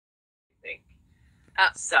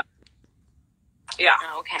So, yeah.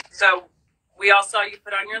 Oh, okay. So we all saw you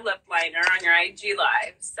put on your lip liner on your IG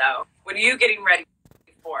Live. So what are you getting ready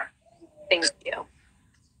for? Thank you.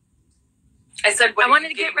 I said, I wanted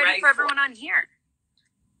to get ready for everyone on here.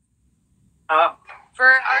 Oh. For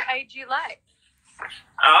our IG Live.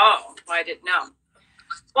 Oh, well, I didn't know.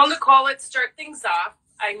 Well, Nicole, let's start things off.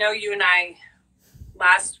 I know you and I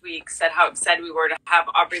last week said how excited we were to have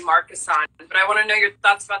Aubrey Marcus on, but I want to know your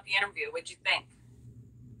thoughts about the interview. What'd you think?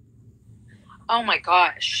 Oh my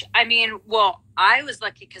gosh. I mean, well, I was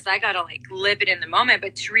lucky because I got to like live it in the moment,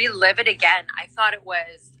 but to relive it again, I thought it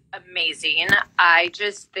was amazing. I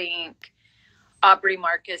just think Aubrey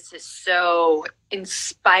Marcus is so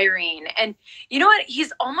inspiring. And you know what?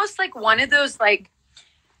 He's almost like one of those like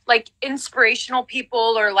inspirational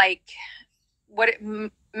people, or like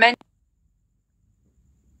mentors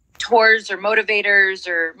or motivators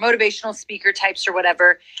or motivational speaker types or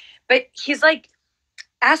whatever. But he's like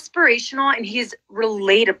aspirational and he's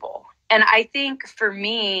relatable. And I think for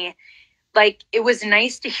me, like, it was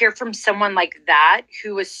nice to hear from someone like that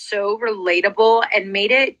who was so relatable and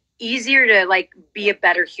made it easier to like be a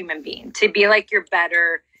better human being, to be like your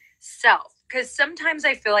better self. Because sometimes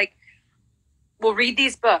I feel like we'll read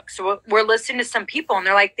these books, or we're listening to some people and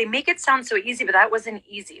they're like, they make it sound so easy, but that wasn't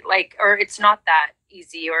easy. Like, or it's not that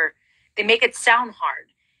easy, or they make it sound hard.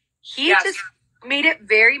 He just made it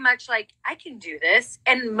very much like, I can do this,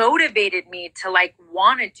 and motivated me to like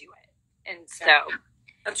want to do it. And so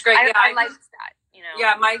that's great. I liked that, you know?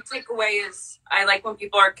 Yeah. My takeaway is I like when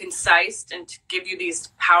people are concise and to give you these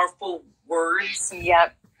powerful words.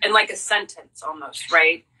 Yep. And like a sentence almost,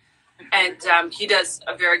 right? And he does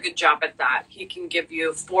a very good job at that. He can give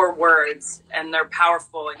you 4 words and they're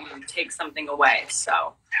powerful and you can take something away.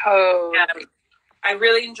 So I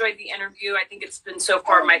really enjoyed the interview. I think it's been so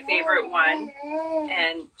far my favorite one.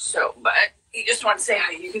 And so, but you just want to say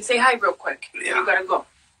hi. You can say hi real quick. Yeah. You gotta go.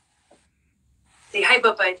 Say hi,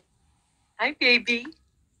 Bubba. Hi, baby.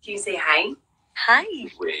 Can you say hi? Hi.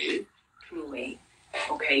 Wait. Can you wait?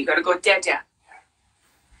 Okay, you gotta go, Dada.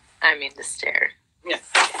 I mean, the stare. Yeah.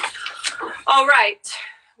 All right.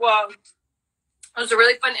 Well, it was a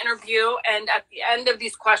really fun interview. And at the end of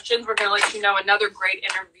these questions, we're going to let you know another great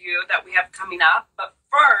interview that we have coming up. But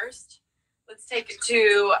first, let's take it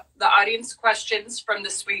to the audience questions from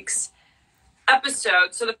this week's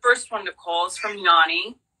episode. So the first one, Nicole, is from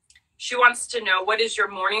Yanni. She wants to know, what is your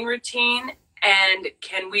morning routine? And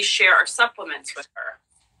can we share our supplements with her?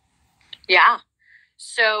 Yeah.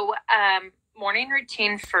 So, morning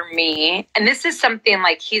routine for me, and this is something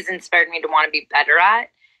like he's inspired me to want to be better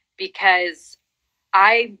at, because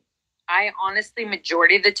I honestly,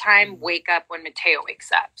 majority of the time, wake up when Mateo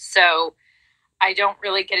wakes up. So I don't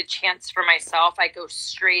really get a chance for myself. I go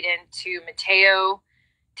straight into Mateo,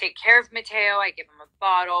 take care of Mateo. I give him a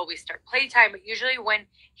bottle. We start playtime. But usually when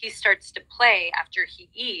he starts to play after he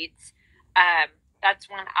eats, that's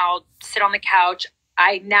when I'll sit on the couch.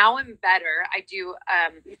 I now am better. I do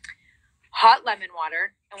hot lemon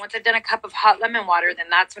water. And once I've done a cup of hot lemon water, then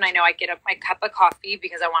that's when I know I get up my cup of coffee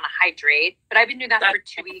because I want to hydrate. But I've been doing that for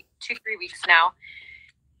 3 weeks now.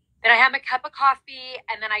 Then I have my cup of coffee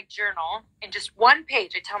and then I journal. And just one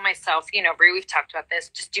page, I tell myself, you know, Brie, we've talked about this,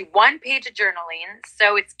 just do one page of journaling.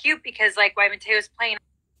 So it's cute because like while Mateo's playing,